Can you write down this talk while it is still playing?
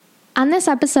On this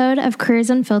episode of Careers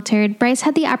Unfiltered, Bryce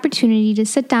had the opportunity to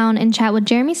sit down and chat with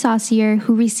Jeremy Saucier,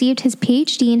 who received his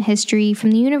PhD in history from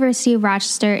the University of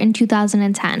Rochester in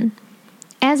 2010.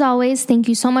 As always, thank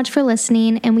you so much for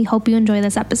listening, and we hope you enjoy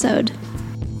this episode.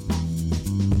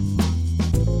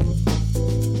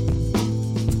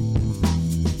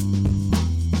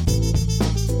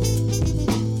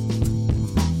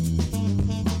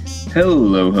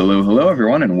 Hello,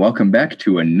 everyone, and welcome back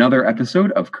to another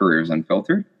episode of Careers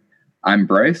Unfiltered. I'm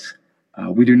Bryce.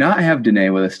 We do not have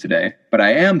Danae with us today, but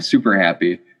I am super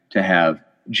happy to have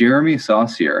Jeremy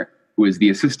Saucier, who is the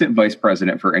Assistant Vice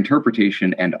President for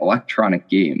Interpretation and Electronic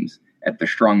Games at the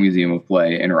Strong Museum of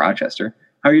Play in Rochester.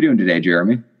 How are you doing today,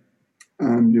 Jeremy?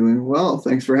 I'm doing well.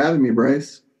 Thanks for having me,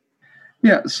 Bryce.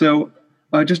 Yeah, so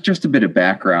just a bit of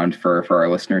background for our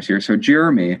listeners here. So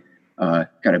Jeremy got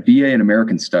a BA in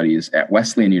American Studies at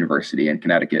Wesleyan University in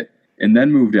Connecticut, and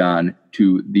then moved on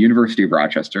to the University of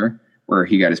Rochester, where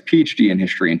he got his PhD in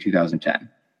history in 2010.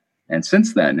 And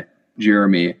since then,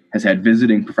 Jeremy has had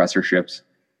visiting professorships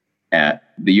at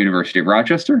the University of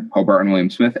Rochester, Hobart and William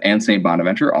Smith, and St.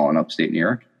 Bonaventure, all in upstate New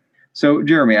York. So,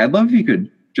 Jeremy, I'd love if you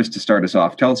could, just to start us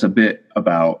off, tell us a bit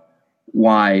about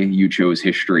why you chose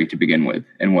history to begin with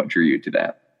and what drew you to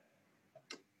that.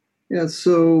 Yeah,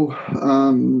 so,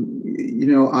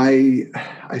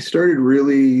 I started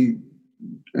really,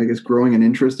 growing an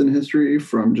interest in history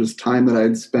from just time that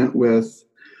I'd spent with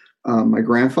my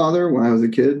grandfather when I was a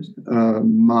kid.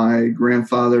 My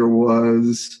grandfather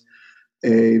was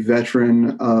a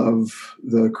veteran of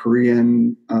the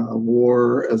Korean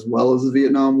War as well as the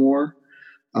Vietnam War.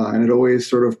 And it always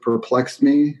sort of perplexed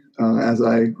me as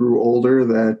I grew older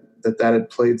that had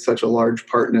played such a large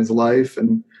part in his life,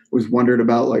 and was wondered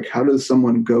about, like, how does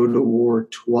someone go to war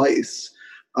twice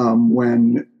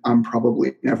when I'm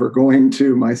probably never going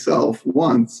to myself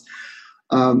once.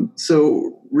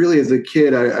 So really, as a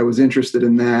kid, I was interested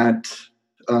in that,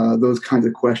 those kinds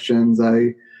of questions.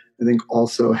 I think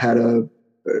also had a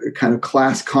kind of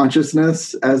class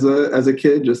consciousness as a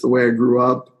kid, just the way I grew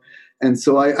up. And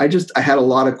so I had a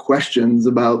lot of questions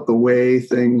about the way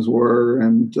things were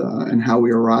and how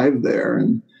we arrived there.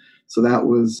 And so that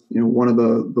was, one of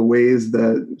the ways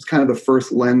that it's kind of the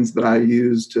first lens that I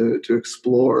used to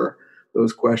explore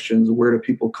those questions. Where do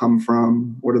people come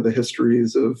from? What are the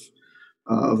histories of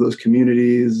those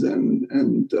communities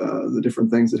and the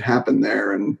different things that happen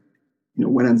there? And,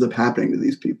 what ends up happening to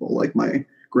these people, like my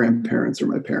grandparents or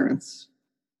my parents.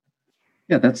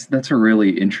 Yeah, that's a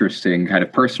really interesting kind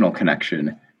of personal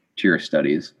connection to your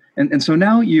studies. And so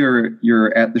now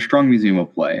you're at the Strong Museum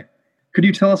of Play. Could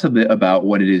you tell us a bit about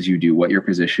what it is you do, what your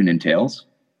position entails?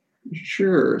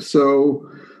 Sure. So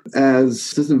as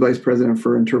Assistant Vice President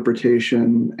for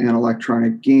Interpretation and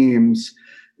Electronic Games,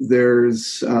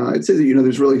 there's I'd say that,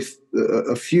 there's really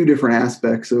a few different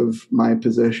aspects of my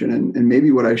position. And maybe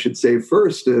what I should say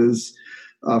first is,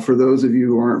 for those of you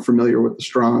who aren't familiar with the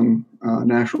Strong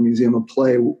National Museum of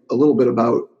Play, a little bit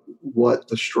about what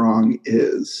the Strong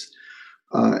is.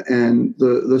 And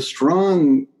the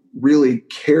Strong really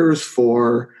cares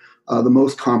for the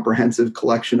most comprehensive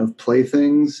collection of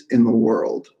playthings in the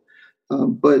world.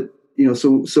 But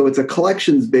so it's a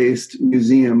collections-based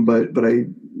museum, but I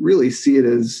really see it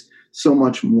as so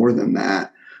much more than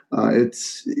that.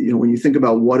 It's, when you think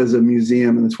about what is a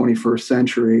museum in the 21st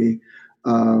century,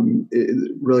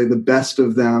 really the best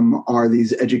of them are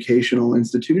these educational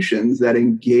institutions that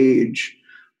engage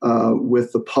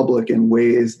with the public in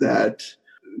ways that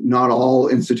not all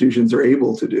institutions are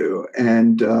able to do.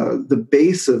 And the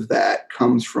base of that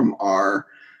comes from our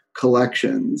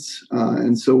collections.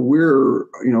 And so we're,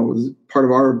 part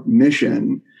of our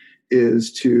mission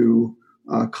is to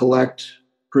collect,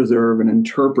 preserve, and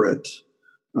interpret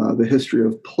the history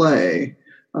of play,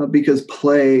 because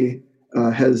play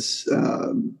has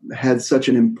had such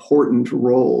an important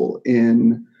role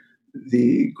in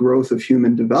the growth of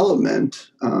human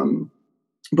development,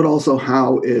 but also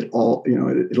how it all,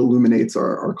 it illuminates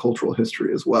our cultural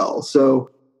history as well. So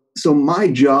my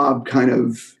job kind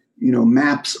of,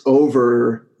 maps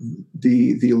over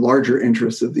the larger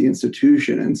interests of the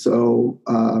institution. And so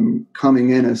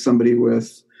coming in as somebody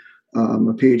with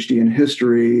a PhD in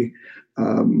history,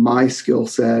 my skill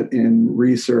set in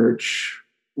research,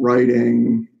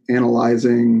 writing,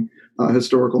 analyzing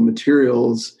historical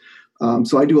materials.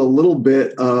 So I do a little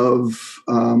bit of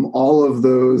all of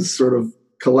those, sort of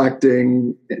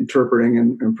collecting, interpreting,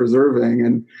 and preserving.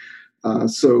 And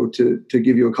so to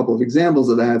give you a couple of examples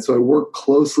of that, so I work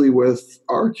closely with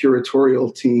our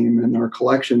curatorial team and our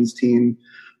collections team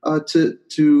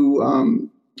to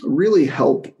really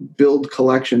help build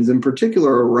collections, in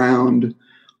particular around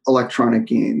electronic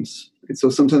games. So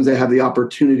sometimes I have the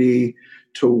opportunity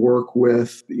to work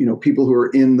with, people who are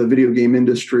in the video game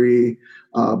industry,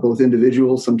 both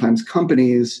individuals, sometimes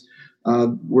companies,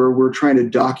 where we're trying to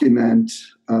document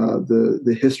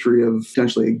the history of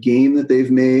potentially a game that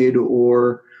they've made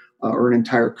or an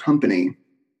entire company.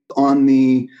 On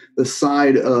the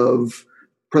side of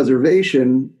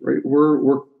preservation, right,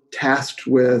 we're tasked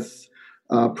with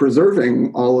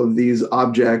preserving all of these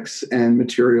objects and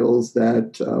materials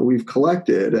that we've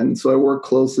collected. And so I work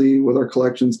closely with our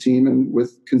collections team and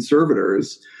with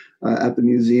conservators at the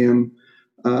museum.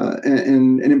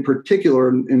 And in particular,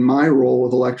 in my role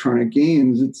with electronic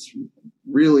games, it's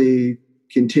really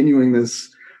continuing this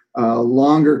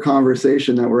longer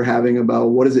conversation that we're having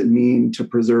about what does it mean to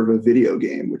preserve a video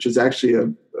game, which is actually a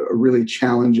really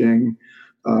challenging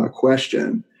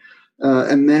question.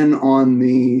 And then on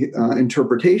the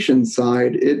interpretation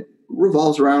side, it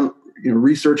revolves around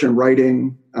research and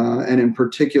writing, and in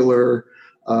particular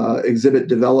exhibit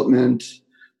development.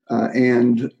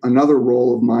 And another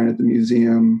role of mine at the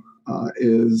museum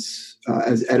is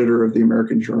as editor of the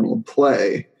American Journal of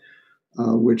Play,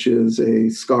 which is a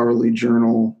scholarly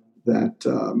journal that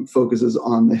focuses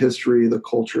on the history, the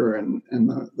culture, and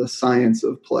the science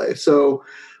of play. So,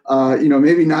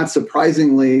 maybe not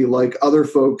surprisingly, like other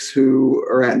folks who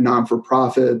are at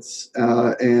non-for-profits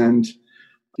and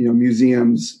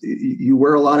museums, you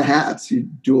wear a lot of hats, you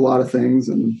do a lot of things,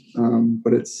 and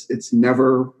but it's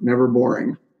never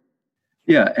boring.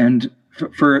 Yeah, and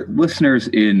for listeners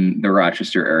in the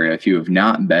Rochester area, if you have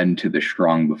not been to the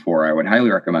Strong before, I would highly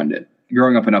recommend it.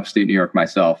 Growing up in upstate New York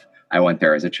myself, I went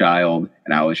there as a child,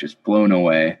 and I was just blown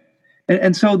away.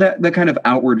 And so that the kind of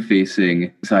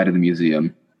outward-facing side of the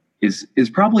museum is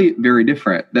probably very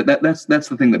different. That's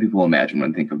the thing that people imagine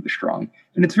when they think of the Strong,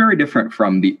 and it's very different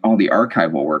from all the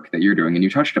archival work that you're doing. And you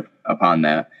touched upon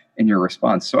that in your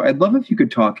response. So I'd love if you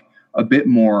could talk a bit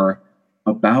more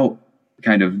about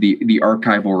kind of the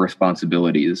archival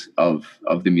responsibilities of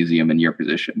the museum in your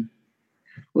position.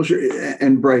 Well, sure.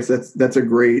 And Bryce, that's a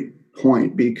great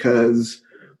point, because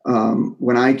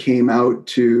when I came out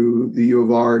to the U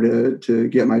of R to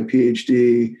get my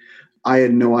PhD, I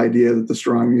had no idea that the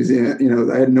Strong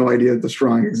Museum, I had no idea that the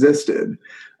Strong existed.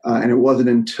 And it wasn't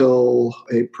until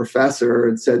a professor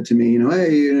had said to me,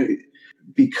 hey,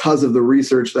 because of the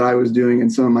research that I was doing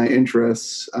and some of my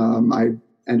interests, I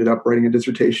ended up writing a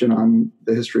dissertation on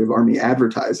the history of Army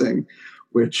advertising,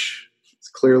 which is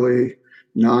clearly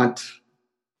not,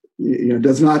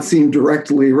 does not seem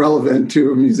directly relevant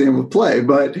to a museum of play.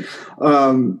 But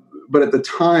at the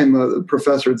time, the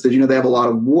professor had said, they have a lot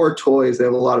of war toys, they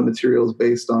have a lot of materials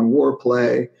based on war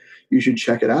play. You should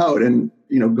check it out. And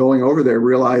going over there,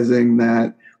 realizing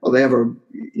that they have a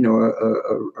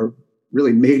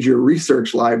really major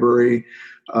research library.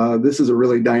 This is a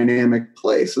really dynamic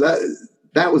place. So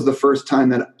that was the first time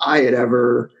that I had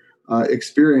ever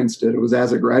experienced it. It was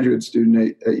as a graduate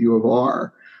student at U of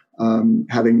R,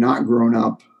 having not grown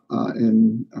up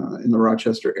in the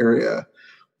Rochester area.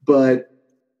 But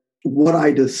what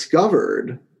I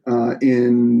discovered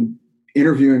in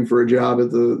interviewing for a job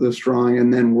at the Strong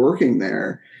and then working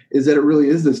there is that it really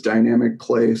is this dynamic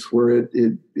place where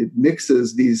it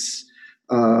mixes these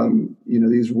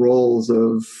these roles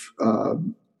of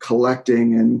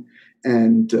collecting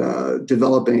and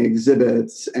developing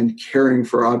exhibits and caring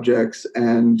for objects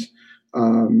and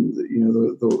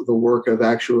the work of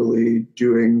actually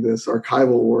doing this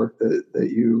archival work that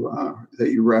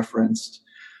you referenced,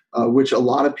 which a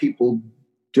lot of people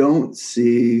don't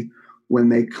see when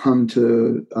they come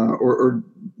to or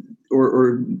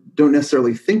don't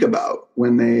necessarily think about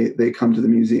when they come to the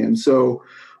museum. So,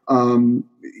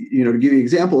 to give you an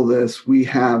example of this, we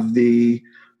have the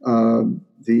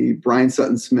Brian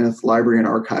Sutton Smith Library and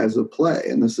Archives of Play.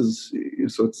 And this is,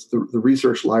 so it's the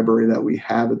research library that we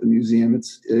have at the museum. It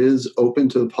is open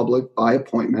to the public by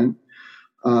appointment.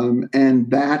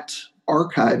 And that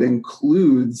archive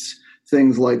includes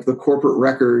things like the corporate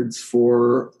records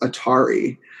for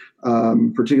Atari,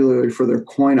 particularly for their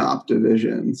coin-op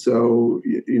division. So,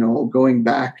 going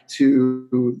back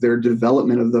to their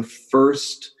development of the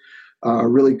first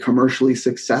really commercially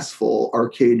successful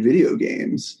arcade video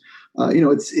games. I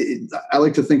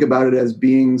like to think about it as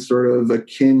being sort of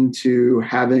akin to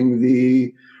having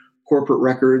the corporate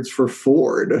records for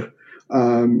Ford,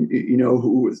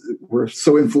 who were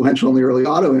so influential in the early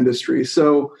auto industry.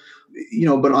 So,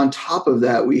 but on top of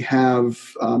that, we have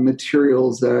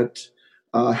materials that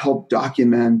help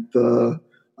document the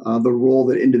role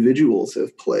that individuals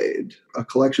have played. A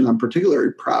collection I'm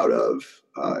particularly proud of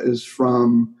is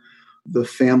from the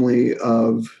family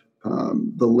of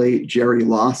the late Jerry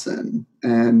Lawson.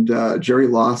 And Jerry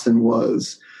Lawson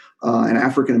was an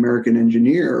African-American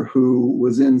engineer who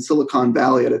was in Silicon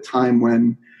Valley at a time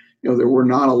when, there were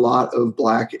not a lot of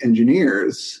Black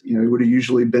engineers. He would have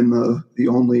usually been the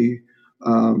only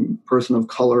person of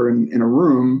color in a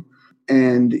room.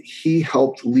 And he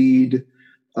helped lead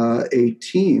a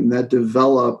team that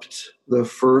developed the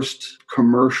first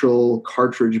commercial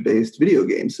cartridge-based video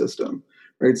game system,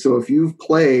 right? So if you've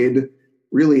played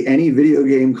really any video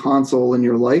game console in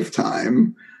your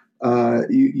lifetime,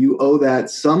 you owe that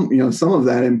some of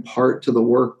that in part to the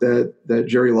work that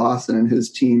Jerry Lawson and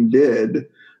his team did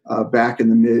back in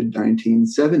the mid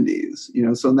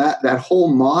 1970s. So that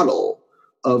whole model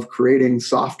of creating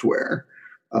software,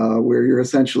 where you're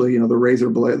essentially the razor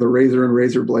and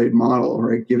razor blade model,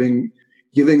 right?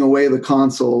 Giving away the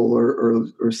console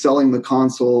or selling the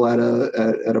console at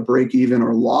a break even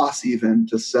or loss even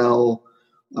to sell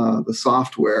the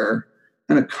software,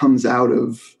 kind of comes out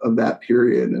of that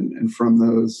period and from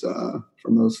those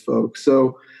folks.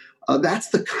 So that's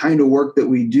the kind of work that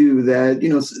we do. That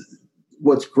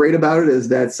what's great about it is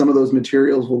that some of those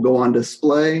materials will go on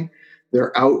display.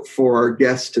 They're out for our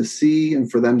guests to see and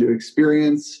for them to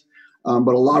experience.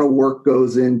 But a lot of work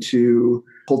goes into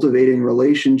cultivating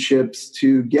relationships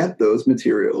to get those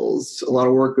materials. A lot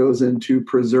of work goes into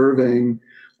preserving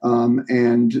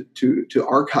and to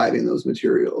archiving those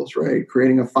materials, right?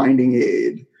 Creating a finding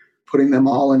aid, putting them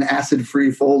all in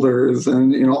acid-free folders,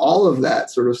 and all of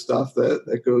that sort of stuff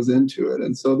that goes into it.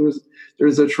 And so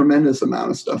there's a tremendous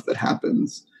amount of stuff that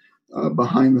happens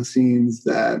behind the scenes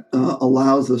that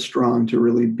allows the Strong to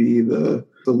really be the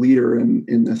leader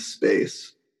in this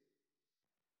space.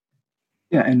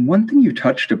 Yeah, and one thing you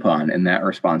touched upon in that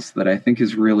response that I think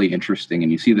is really interesting,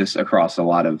 and you see this across a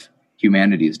lot of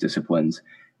humanities disciplines,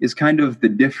 is kind of the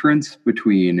difference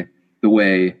between the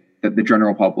way that the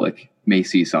general public may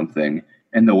see something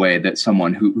and the way that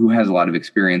someone who has a lot of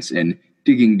experience in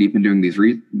digging deep and doing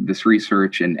this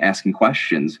research and asking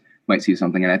questions might see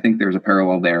something. And I think there's a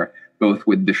parallel there, both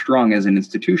with the Strong as an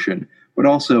institution, but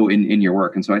also in your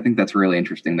work. And so I think that's really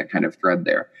interesting, that kind of thread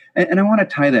there. And I want to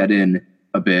tie that in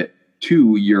a bit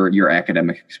to your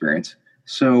academic experience.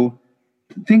 So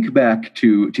think back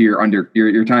to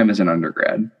your time as an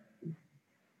undergrad.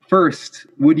 First,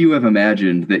 would you have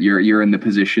imagined that you're in the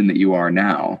position that you are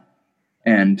now?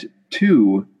 And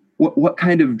two, what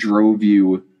kind of drove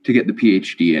you to get the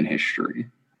PhD in history?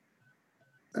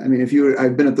 I mean,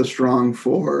 I've been at the Strong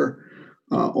for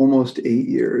almost 8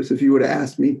 years. If you would have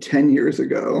asked me 10 years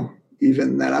ago,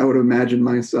 even that I would have imagined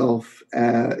myself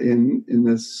in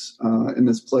this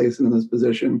place and in this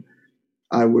position,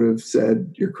 I would have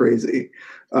said you're crazy.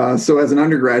 So as an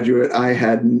undergraduate,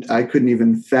 I couldn't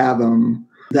even fathom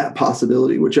that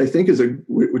possibility, which I think is a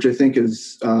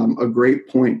great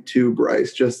point too,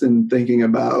 Bryce. Just in thinking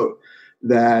about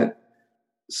that,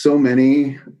 so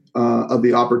many of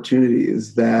the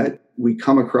opportunities that we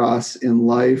come across in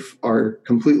life are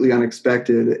completely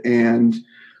unexpected, and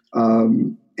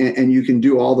you can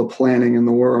do all the planning in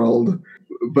the world,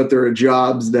 but there are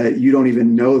jobs that you don't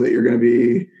even know that you're going to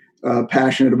be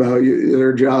passionate about. There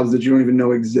are jobs that you don't even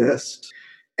know exist.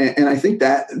 And I think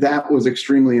that was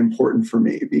extremely important for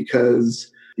me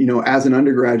because, as an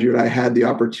undergraduate, I had the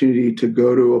opportunity to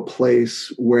go to a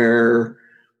place where,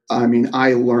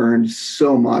 I learned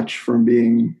so much from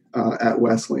being at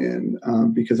Wesleyan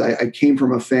because I came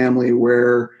from a family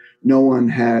where no one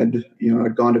had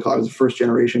gone to college. I was a first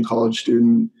generation college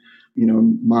student.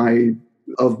 My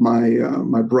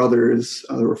brothers,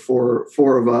 there were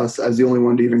four of us. I was the only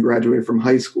one to even graduate from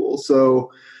high school. So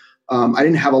I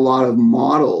didn't have a lot of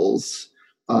models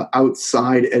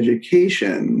outside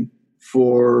education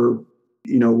for,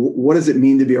 what does it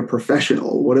mean to be a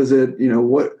professional? What is it,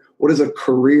 what does a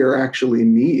career actually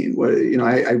mean?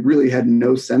 I really had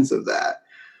no sense of that.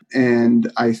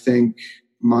 And I think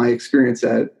my experience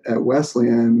at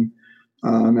Wesleyan,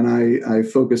 and I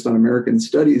focused on American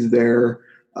studies there,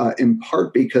 in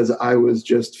part because I was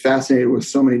just fascinated with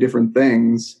so many different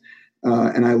things.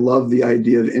 And I love the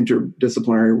idea of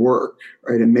interdisciplinary work,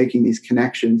 right? And making these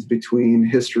connections between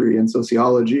history and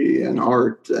sociology and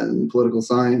art and political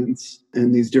science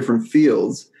and these different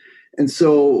fields. And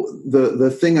so the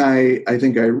thing I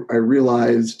think I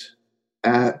realized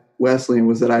at Wesleyan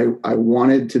was that I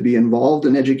wanted to be involved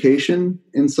in education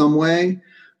in some way.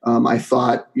 I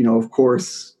thought, of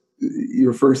course,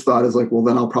 your first thought is like, well,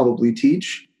 then I'll probably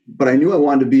teach. But I knew I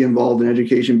wanted to be involved in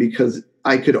education because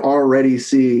I could already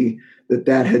see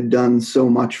that had done so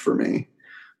much for me.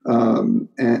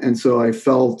 And so I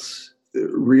felt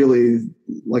really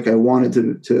like I wanted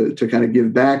to kind of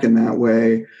give back in that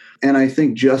way. And I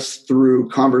think just through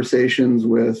conversations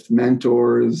with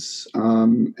mentors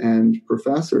and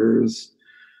professors,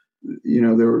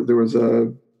 there was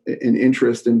an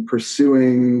interest in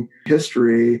pursuing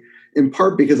history, in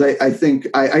part because I think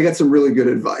I got some really good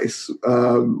advice,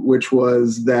 which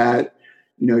was that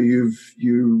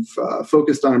you've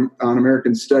focused on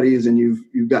American studies, and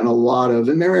you've gotten a lot of.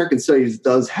 And American studies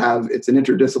it's an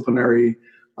interdisciplinary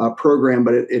program,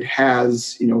 but it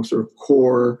has sort of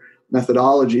core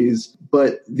methodologies.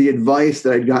 But the advice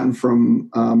that I'd gotten from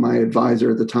my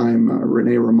advisor at the time,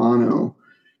 Renee Romano,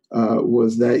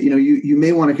 was that you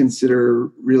may want to consider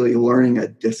really learning a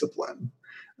discipline,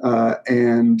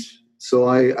 and so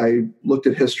I looked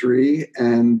at history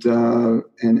and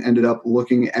ended up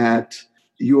looking at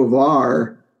U of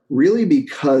R, really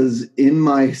because in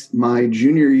my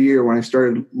junior year, when I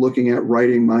started looking at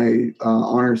writing my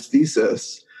honors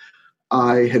thesis,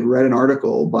 I had read an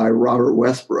article by Robert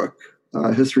Westbrook,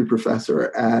 a history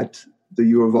professor at the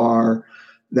U of R,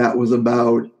 that was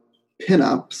about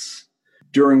pinups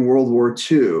during World War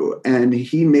II. And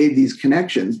he made these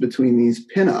connections between these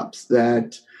pinups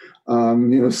that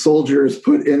soldiers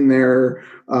put in their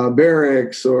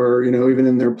barracks, or even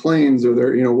in their planes, or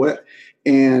their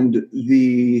and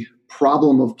the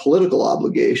problem of political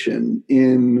obligation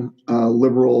in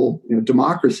liberal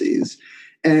democracies,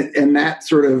 and that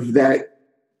sort of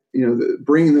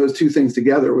bringing those two things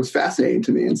together was fascinating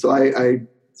to me. And so I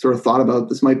sort of thought about,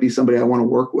 this might be somebody I want to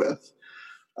work with,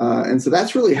 and so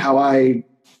that's really how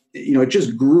it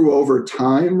just grew over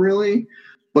time, really.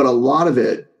 But a lot of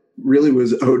it really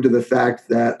was owed to the fact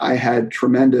that I had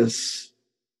tremendous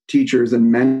teachers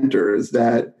and mentors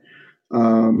that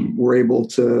were able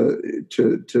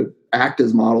to act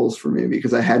as models for me,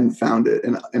 because I hadn't found it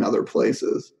in other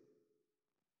places.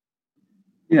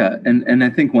 Yeah, and I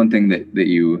think one thing that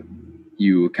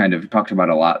you kind of talked about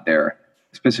a lot there,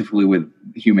 specifically with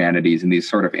humanities and these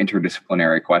sort of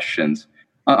interdisciplinary questions,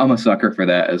 I'm a sucker for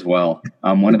that as well.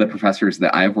 One of the professors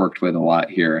that I've worked with a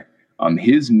lot here,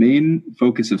 his main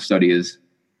focus of study is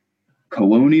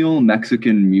colonial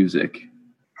Mexican music,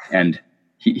 and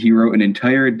he wrote an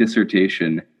entire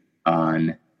dissertation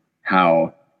on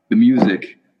how the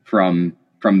music from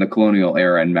the colonial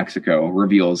era in Mexico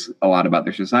reveals a lot about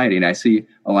their society. And I see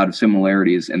a lot of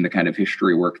similarities in the kind of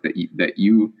history work that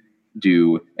you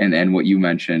do, and what you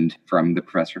mentioned from the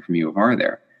professor from U of R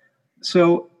there.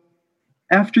 So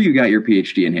after you got your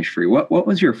PhD in history, what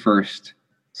was your first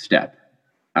step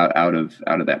out of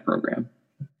that program?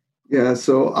 Yeah,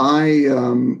 so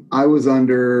I was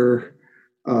under,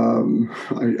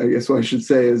 I guess what I should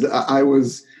say is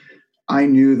I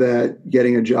knew that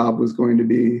getting a job was going to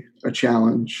be a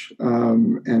challenge,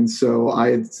 and so I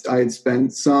had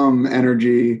spent some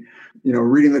energy,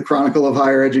 reading the Chronicle of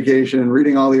Higher Education,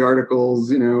 reading all the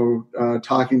articles,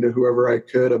 talking to whoever I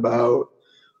could about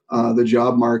the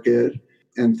job market,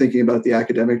 and thinking about the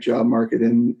academic job market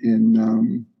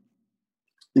in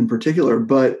particular.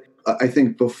 But I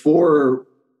think before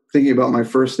thinking about my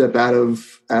first step out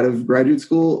of graduate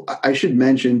school, I should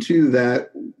mention too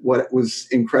that what was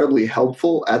incredibly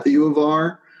helpful at the U of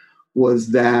R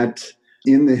was that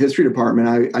in the history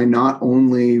department, I not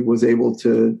only was able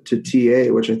to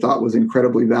TA, which I thought was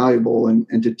incredibly valuable,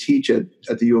 and to teach at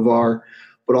the U of R,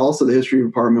 but also the history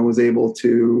department was able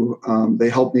to, they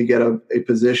helped me get a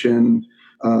position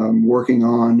working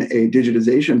on a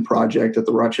digitization project at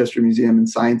the Rochester Museum and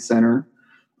Science Center.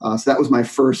 So that was my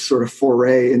first sort of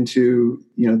foray into,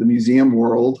 the museum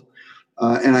world.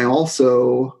 And I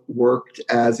also worked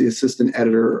as the assistant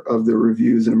editor of the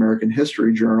Reviews in American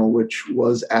History Journal, which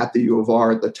was at the U of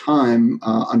R at the time,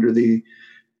 under the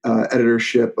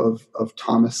editorship of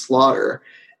Thomas Slaughter.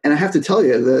 And I have to tell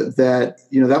you that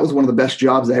that was one of the best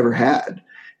jobs I ever had.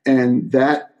 And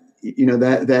that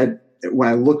when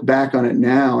I look back on it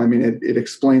now, I mean, it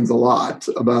explains a lot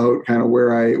about kind of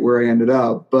where I ended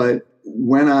up. But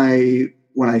when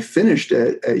I finished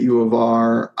it at U of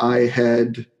R,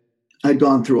 I'd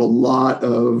gone through a lot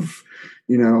of,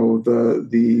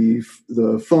 the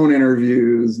phone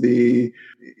interviews, the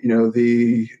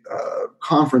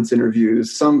conference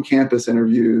interviews, some campus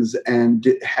interviews, and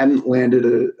hadn't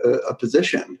landed a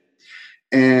position.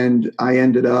 And I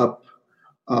ended up,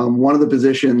 one of the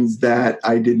positions that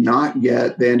I did not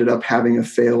get, they ended up having a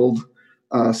failed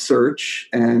search.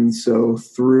 And so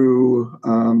through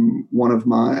one of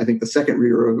I think the second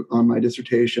reader on my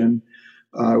dissertation,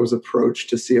 I was approached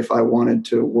to see if I wanted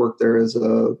to work there as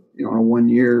a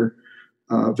 1-year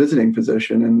visiting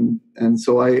position. And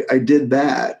so I did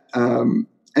that.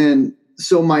 And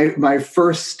so my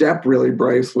first step really,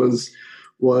 Bryce, was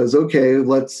okay,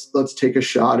 let's take a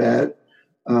shot at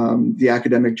the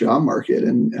academic job market.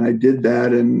 And I did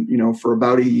that. And, for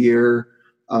about a year,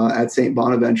 at St.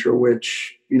 Bonaventure,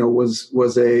 which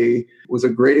was a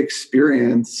great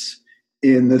experience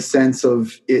in the sense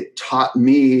of it taught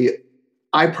me.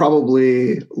 I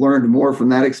probably learned more from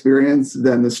that experience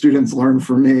than the students learned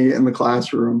from me in the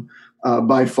classroom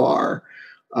by far.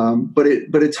 But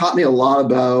it taught me a lot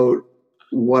about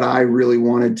what I really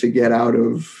wanted to get out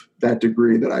of that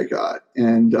degree that I got.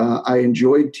 And I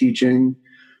enjoyed teaching,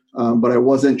 but I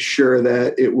wasn't sure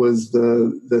that it was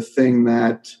the thing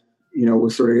that,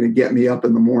 was sort of going to get me up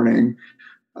in the morning.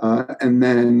 And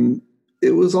then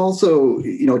it was also,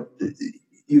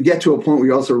 you get to a point where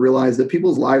you also realize that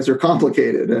people's lives are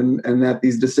complicated and that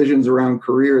these decisions around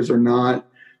careers are not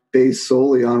based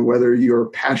solely on whether you're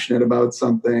passionate about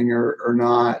something or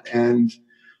not. And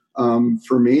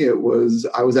for me, I was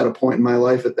at a point in my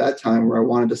life at that time where I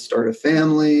wanted to start a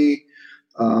family.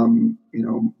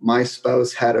 My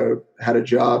spouse had a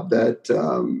job that,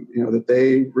 that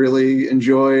they really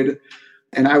enjoyed.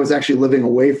 And I was actually living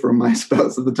away from my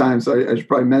spouse at the time. So I should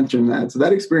probably mention that. So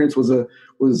that experience was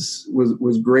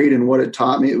great in what it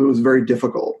taught me. It was very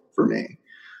difficult for me.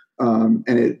 And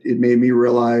it made me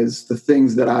realize the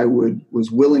things that I was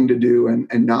willing to do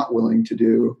and not willing to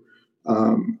do,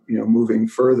 moving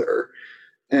further.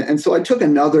 And so I took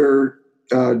another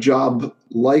job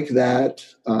like that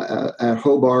at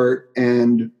Hobart,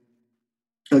 and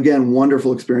again,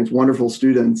 wonderful experience, wonderful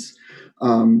students.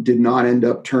 Did not end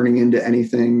up turning into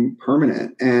anything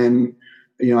permanent. And,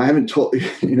 I haven't told,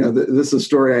 this is a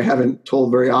story I haven't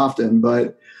told very often,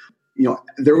 but,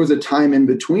 there was a time in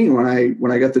between when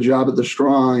I got the job at the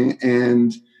Strong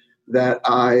and that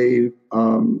I,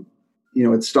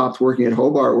 had stopped working at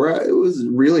Hobart, where it was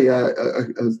really a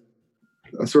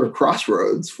sort of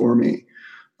crossroads for me,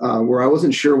 where I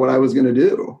wasn't sure what I was going to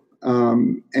do.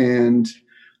 And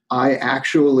I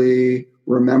actually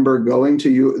remember going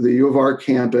to the U of R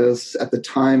campus at the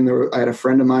time. I had a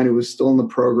friend of mine who was still in the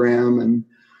program and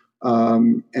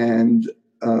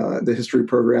the history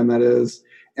program, that is.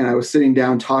 And I was sitting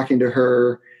down talking to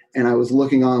her, and I was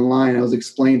looking online. I was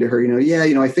explaining to her,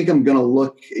 I think I'm going to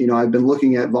look. I've been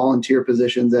looking at volunteer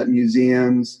positions at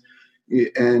museums,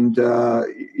 and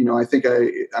I think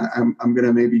I'm going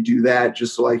to maybe do that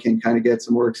just so I can kind of get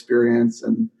some more experience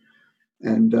and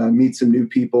meet some new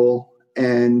people.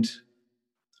 And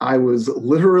I was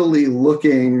literally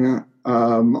looking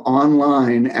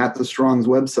online at the Strong's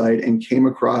website and came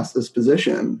across this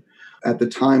position at the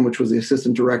time, which was the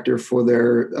assistant director for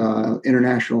their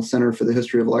International Center for the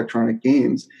History of Electronic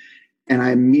Games. And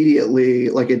I immediately,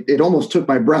 it almost took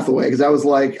my breath away, because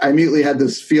I immediately had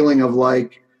this feeling of I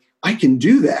can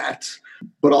do that.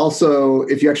 But also,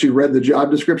 if you actually read the job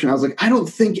description, I was like, I don't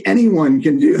think anyone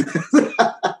can do this.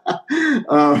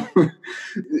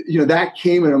 That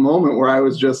came in a moment where I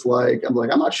was just I'm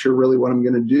not sure really what I'm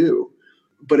going to do.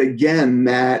 But again,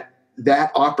 that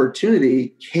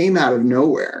opportunity came out of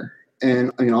nowhere.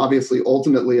 And obviously,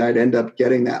 ultimately, I'd end up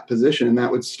getting that position, and that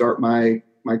would start my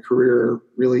career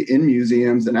really in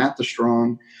museums and at the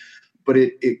Strong. But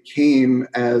it came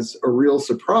as a real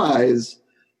surprise.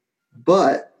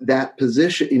 But that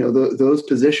position, those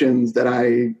positions that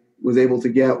I was able to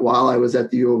get while I was at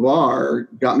the U of R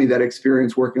got me that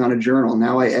experience working on a journal.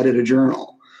 Now I edit a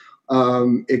journal.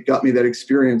 It got me that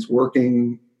experience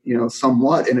working,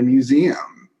 somewhat in a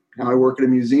museum. Now I work at a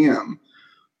museum.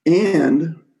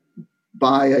 And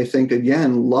by, I think,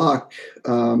 again, luck,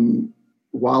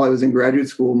 while I was in graduate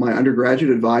school, my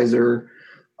undergraduate advisor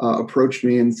approached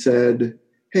me and said,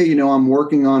 hey, I'm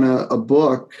working on a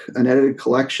book, an edited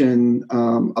collection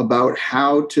about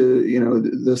how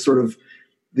to, the sort of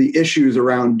the issues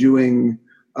around doing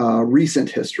recent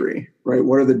history, right?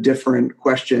 What are the different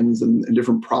questions and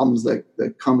different problems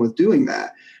that come with doing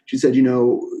that? She said,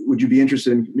 would you be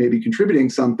interested in maybe contributing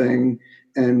something?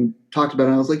 And talked about it.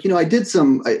 And I was like, I did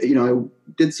some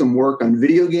work on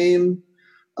video game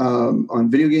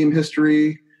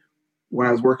history when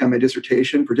I was working on my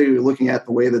dissertation, particularly looking at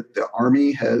the way that the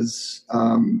Army has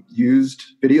used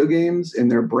video games in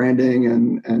their branding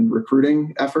and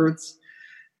recruiting efforts.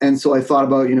 And so I thought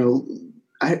about,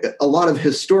 a lot of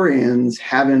historians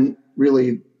haven't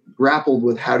really grappled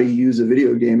with how to use a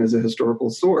video game as a historical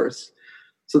source.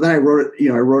 So then I wrote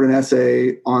an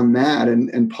essay on that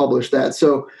and published that.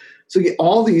 So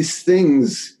all these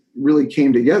things really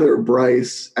came together,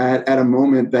 Bryce, at a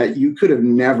moment that you could have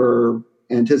never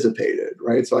anticipated,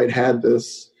 right? So I'd had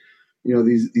this,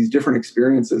 these different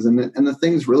experiences, and the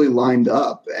things really lined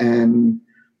up. And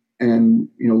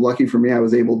lucky for me, I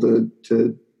was able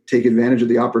to take advantage of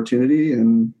the opportunity,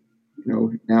 and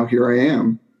now here I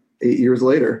am, 8 years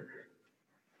later.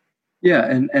 Yeah,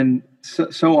 and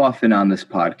so often on this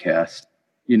podcast,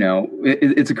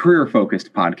 it's a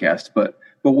career-focused podcast, but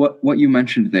what you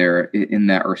mentioned there in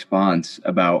that response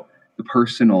about the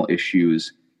personal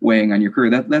issues weighing on your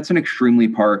career, that's an extremely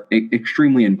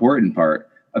important part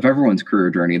of everyone's career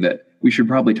journey that we should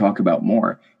probably talk about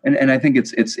more. And I think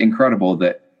it's incredible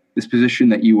that this position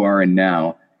that you are in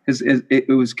now it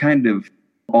was kind of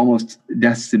almost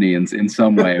destiny in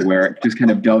some way, where it just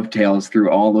kind of dovetails through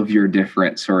all of your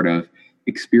different sort of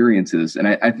experiences. And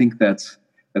I think that's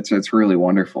really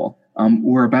wonderful.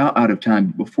 We're about out of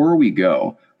time. Before we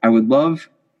go, I would love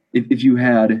if you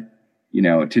had,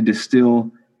 to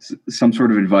distill some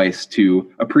sort of advice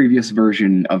to a previous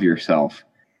version of yourself.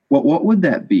 What would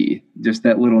that be? Just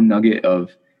that little nugget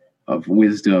of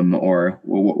wisdom, or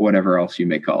whatever else you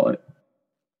may call it.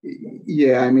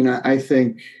 Yeah, I mean, I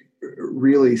think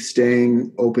really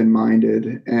staying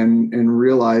open-minded and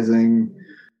realizing,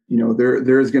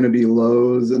 there's going to be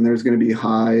lows and there's going to be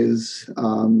highs.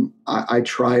 I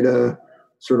try to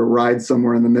sort of ride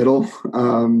somewhere in the middle,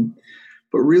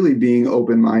 but really being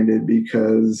open-minded,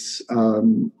 because,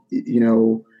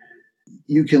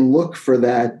 you can look for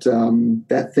that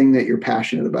thing that you're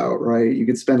passionate about, right? You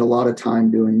could spend a lot of time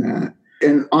doing that.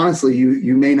 And honestly,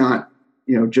 you may not,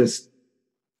 just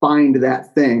find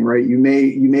that thing, right? You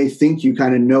may think you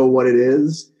kind of know what it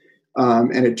is.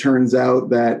 And it turns out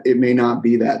that it may not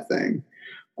be that thing.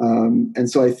 And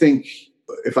so I think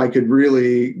if I could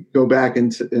really go back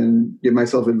and give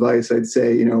myself advice, I'd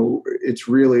say, it's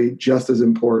really just as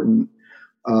important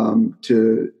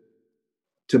to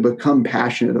become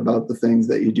passionate about the things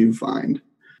that you do find.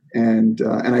 And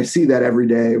I see that every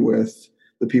day with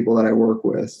the people that I work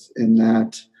with, in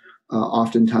that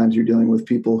oftentimes you're dealing with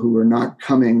people who are not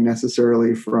coming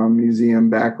necessarily from museum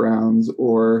backgrounds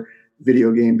or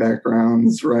video game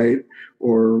backgrounds, right?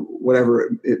 Or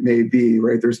whatever it may be,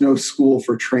 right? There's no school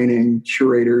for training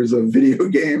curators of video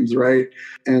games, right?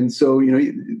 And so,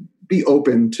 be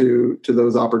open to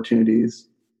those opportunities.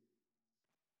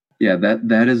 Yeah,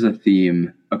 that is a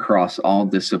theme across all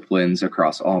disciplines,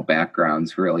 across all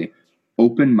backgrounds, really.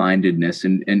 Open-mindedness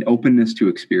and openness to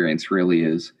experience really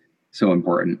is so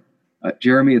important.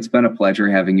 Jeremy, it's been a pleasure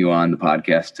having you on the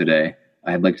podcast today.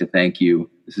 I'd like to thank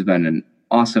you. This has been an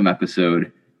awesome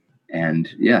episode. And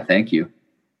yeah, thank you.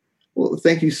 Well,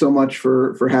 thank you so much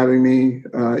for having me.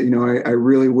 I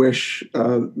really wish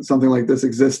something like this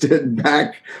existed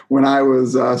back when I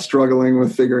was struggling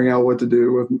with figuring out what to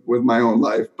do with my own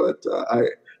life. But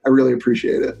I really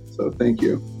appreciate it. So thank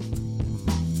you.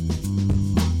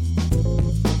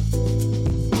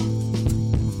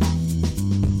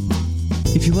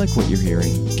 If you like what you're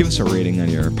hearing, give us a rating on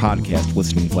your podcast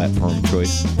listening platform of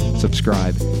choice,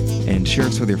 subscribe, and share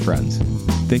us with your friends.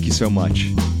 Thank you so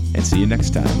much, and see you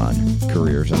next time on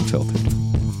Careers Unfiltered.